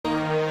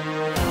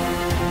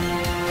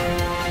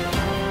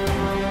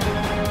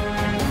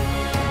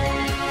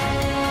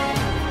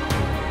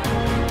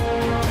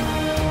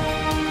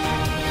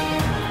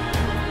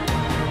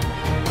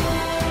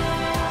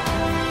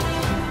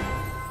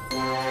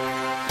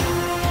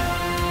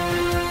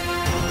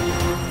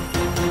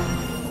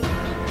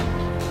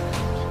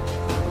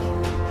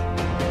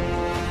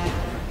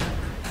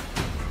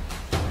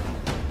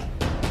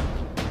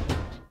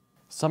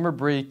Summer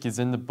break is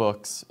in the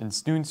books, and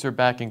students are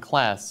back in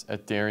class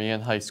at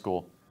Darien High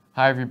School.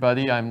 Hi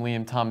everybody, I'm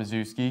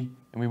Tomaszewski,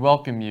 and we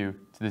welcome you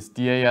to this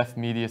DAF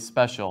Media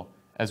special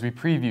as we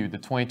preview the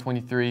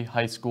 2023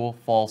 high school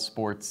fall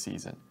sports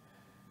season.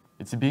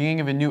 It's the beginning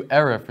of a new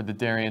era for the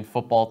Darien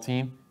football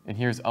team, and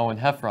here's Owen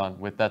Heffron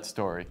with that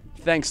story.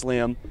 Thanks,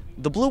 Liam.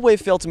 The Blue Wave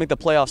failed to make the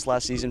playoffs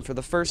last season for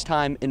the first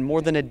time in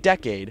more than a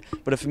decade,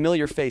 but a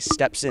familiar face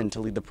steps in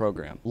to lead the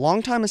program.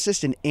 Longtime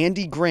assistant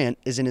Andy Grant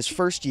is in his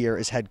first year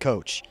as head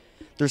coach.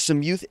 There's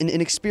some youth and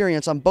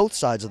inexperience on both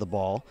sides of the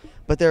ball,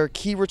 but there are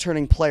key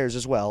returning players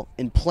as well,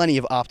 and plenty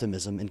of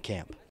optimism in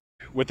camp.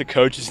 With the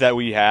coaches that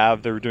we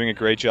have, they're doing a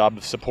great job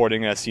of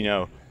supporting us,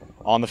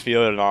 on the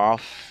field and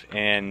off,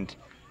 and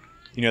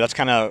that's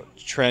kind of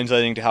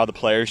translating to how the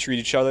players treat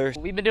each other.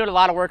 We've been doing a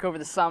lot of work over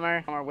the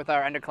summer with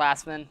our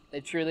underclassmen.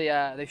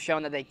 They've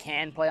shown that they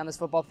can play on this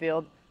football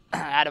field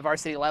at a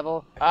varsity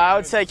level. I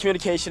would say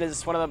communication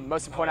is one of the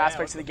most important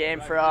aspects of the game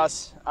for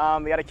us.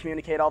 We got to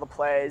communicate all the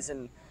plays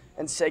and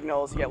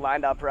signals, get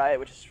lined up right,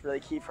 which is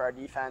really key for our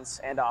defense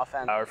and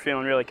offense. We're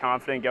feeling really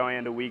confident going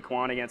into week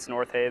 1 against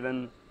North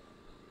Haven.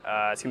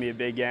 It's going to be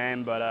a big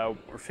game, but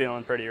we're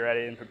feeling pretty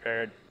ready and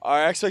prepared.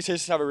 Our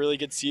expectations to have a really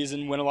good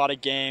season, win a lot of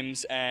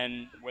games,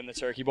 and win the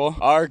Turkey Bowl.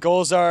 Our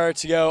goals are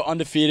to go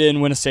undefeated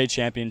and win a state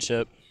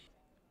championship.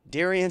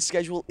 Darien's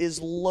schedule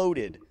is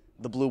loaded.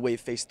 The Blue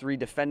Wave face 3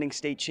 defending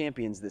state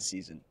champions this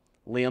season.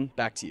 Liam,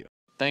 back to you.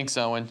 Thanks,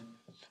 Owen.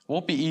 It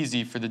won't be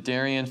easy for the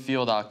Darien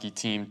field hockey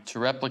team to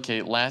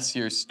replicate last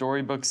year's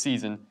storybook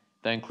season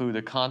that included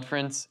a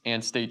conference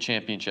and state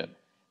championship,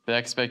 but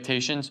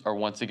expectations are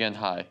once again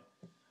high.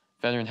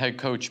 Veteran head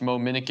coach Mo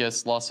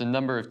Minikis lost a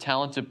number of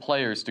talented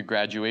players to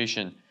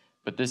graduation,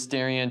 but this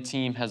Darien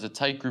team has a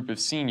tight group of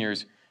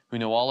seniors who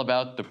know all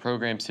about the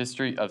program's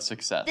history of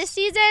success. This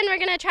season, we're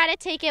going to try to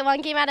take it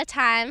one game at a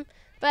time,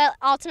 but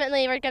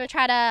ultimately we're going to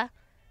try to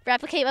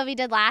replicate what we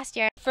did last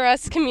year. For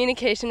us,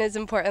 communication is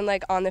important,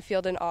 like on the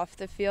field and off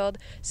the field,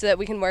 so that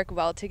we can work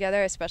well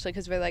together, especially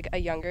because we're like a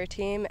younger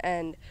team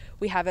and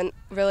we haven't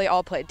really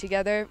all played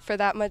together for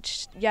that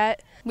much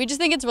yet. We just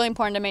think it's really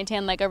important to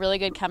maintain like a really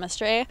good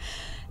chemistry.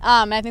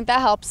 I think that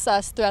helps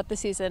us throughout the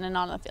season and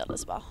on the field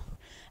as well.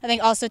 I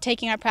think also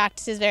taking our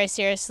practices very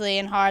seriously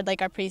and hard,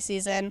 like our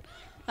preseason,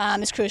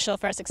 is crucial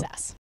for our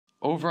success.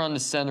 Over on the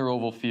center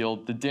oval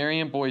field, the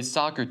Darien boys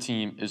soccer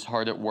team is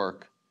hard at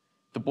work.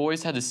 The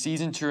boys had a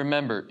season to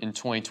remember in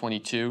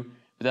 2022,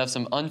 but have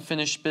some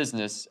unfinished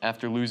business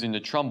after losing to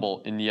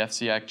Trumbull in the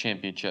FCAC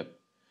championship.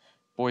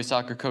 Boys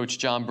soccer coach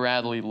John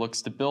Bradley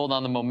looks to build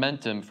on the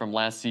momentum from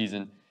last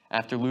season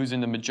after losing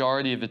the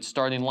majority of its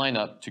starting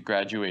lineup to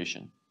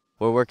graduation.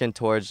 We're working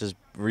towards just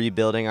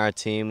rebuilding our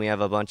team. We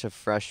have a bunch of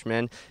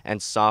freshmen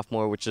and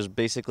sophomore, which is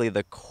basically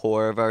the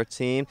core of our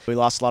team. We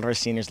lost a lot of our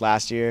seniors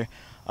last year,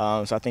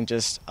 so I think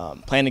just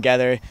playing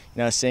together,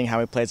 seeing how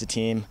we play as a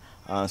team,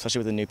 especially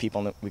with the new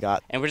people that we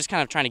got. And we're just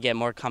kind of trying to get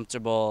more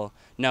comfortable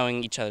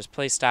knowing each other's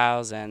play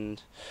styles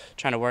and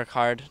trying to work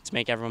hard to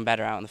make everyone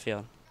better out in the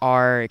field.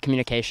 Our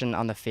communication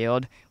on the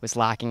field was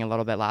lacking a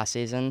little bit last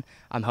season.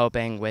 I'm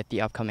hoping with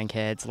the upcoming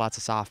kids, lots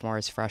of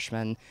sophomores,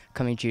 freshmen,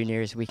 coming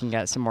juniors, we can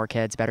get some more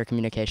kids, better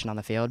communication on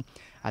the field.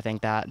 I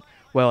think that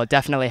will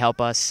definitely help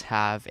us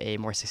have a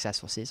more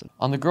successful season.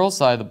 On the girls'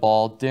 side of the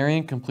ball,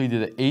 Darien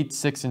completed an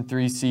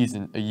 8-6-3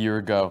 season a year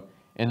ago,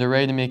 and they're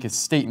ready to make a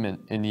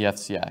statement in the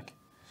FCAC.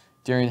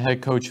 Darien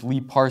head coach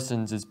Lee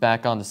Parsons is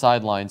back on the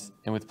sidelines,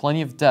 and with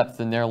plenty of depth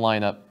in their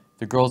lineup,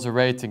 the girls are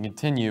ready to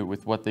continue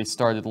with what they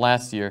started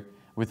last year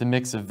with a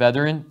mix of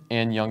veteran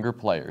and younger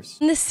players.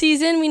 In this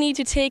season, we need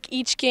to take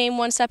each game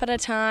one step at a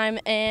time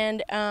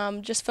and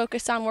just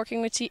focus on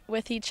working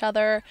with each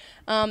other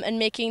and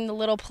making the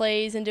little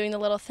plays and doing the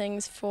little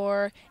things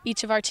for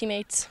each of our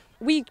teammates.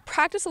 We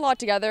practice a lot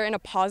together in a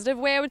positive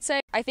way, I would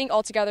say. I think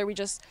altogether we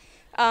just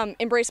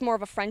embrace more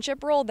of a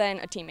friendship role than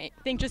a teammate.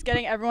 I think just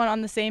getting everyone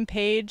on the same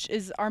page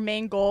is our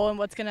main goal and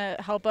what's going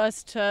to help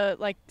us to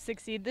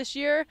succeed this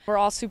year. We're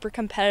all super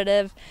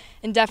competitive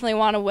and definitely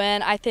want to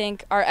win. I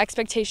think our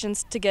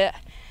expectations to get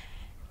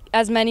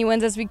as many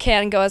wins as we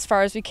can and go as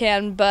far as we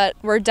can, but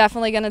we're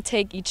definitely going to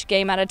take each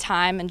game at a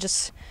time and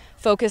just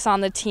focus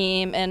on the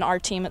team and our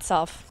team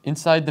itself.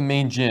 Inside the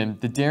main gym,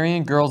 the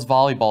Darien girls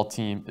volleyball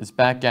team is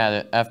back at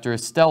it after a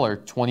stellar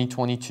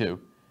 2022.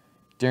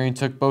 Darien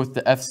took both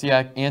the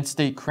FCAC and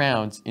state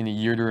crowns in a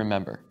year to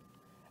remember.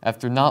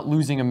 After not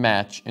losing a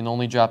match and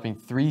only dropping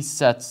 3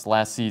 sets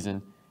last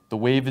season, the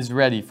Wave is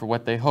ready for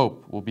what they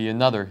hope will be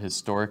another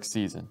historic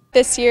season.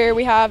 This year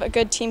we have a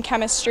good team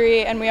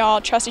chemistry and we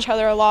all trust each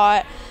other a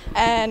lot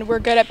and we're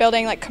good at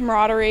building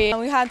camaraderie.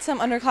 We had some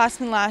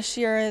underclassmen last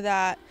year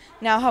that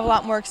now have a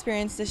lot more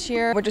experience this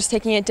year. We're just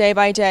taking it day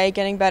by day,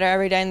 getting better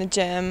every day in the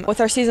gym. With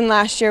our season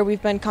last year,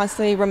 we've been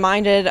constantly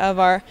reminded of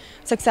our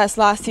success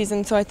last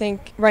season, so I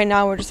think right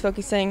now we're just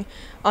focusing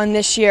on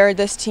this year,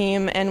 this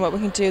team, and what we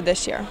can do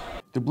this year.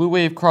 The Blue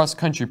Wave Cross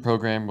Country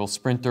program will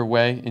sprint their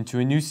way into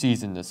a new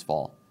season this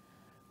fall.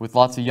 With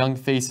lots of young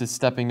faces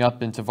stepping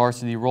up into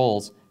varsity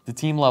roles, the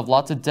team will have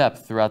lots of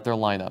depth throughout their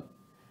lineup.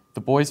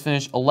 The boys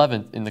finished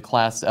 11th in the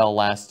Class L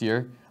last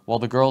year, while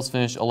the girls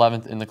finished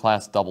 11th in the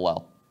Class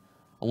LL.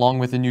 Along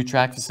with a new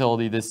track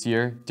facility this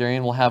year,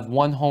 Darien will have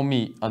one home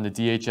meet on the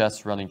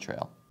DHS running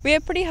trail. We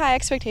have pretty high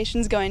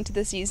expectations going into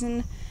the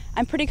season.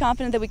 I'm pretty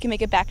confident that we can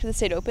make it back to the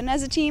state open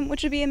as a team,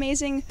 which would be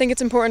amazing. I think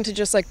it's important to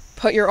just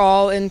put your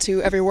all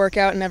into every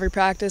workout and every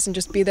practice and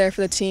just be there for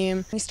the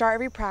team. We start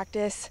every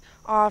practice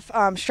off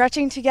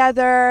stretching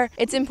together.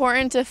 It's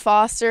important to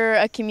foster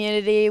a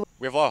community.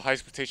 We have a lot of high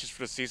expectations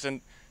for the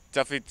season,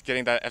 definitely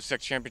getting that FCX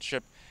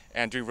championship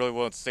and doing really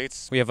well in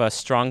states. We have a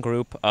strong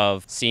group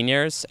of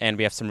seniors and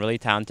we have some really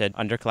talented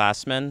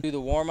underclassmen. Do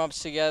the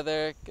warm-ups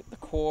together, get the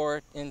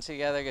core in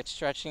together, get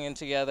stretching in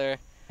together.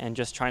 And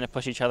just trying to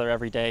push each other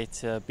every day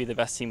to be the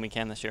best team we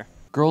can this year.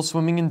 Girls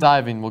swimming and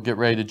diving will get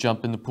ready to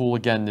jump in the pool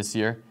again this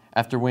year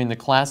after winning the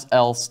Class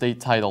L state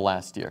title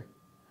last year.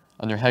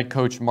 Under head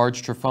coach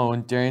Marge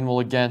Trefone, Darien will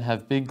again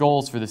have big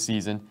goals for the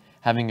season,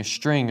 having a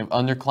string of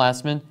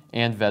underclassmen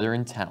and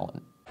veteran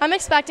talent. I'm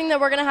expecting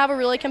that we're going to have a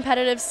really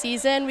competitive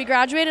season. We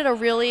graduated a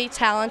really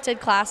talented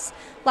class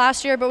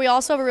last year, but we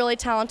also have a really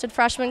talented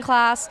freshman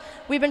class.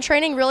 We've been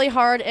training really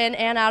hard in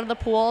and out of the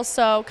pool,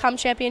 so come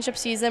championship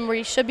season,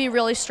 we should be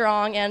really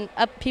strong and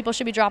people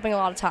should be dropping a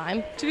lot of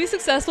time. To be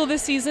successful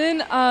this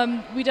season,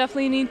 we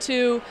definitely need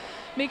to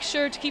make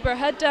sure to keep our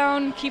head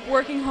down, keep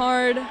working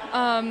hard,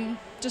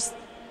 just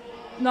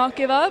not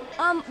give up.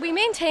 We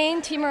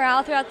maintain team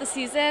morale throughout the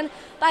season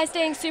by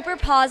staying super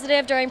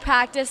positive during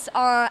practice,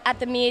 at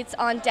the meets,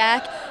 on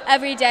deck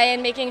every day,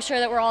 and making sure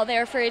that we're all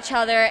there for each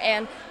other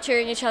and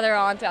cheering each other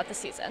on throughout the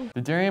season.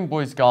 The Darien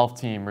boys golf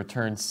team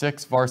returned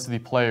 6 varsity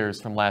players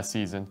from last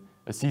season,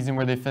 a season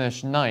where they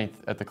finished 9th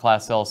at the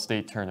Class L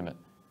state tournament.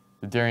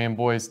 The Darien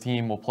boys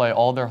team will play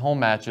all their home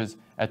matches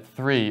at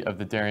 3 of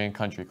the Darien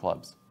country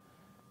clubs.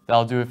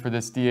 That'll do it for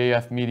this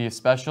DAF Media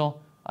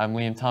special. I'm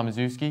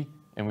Tomaszewski,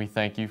 and we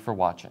thank you for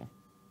watching.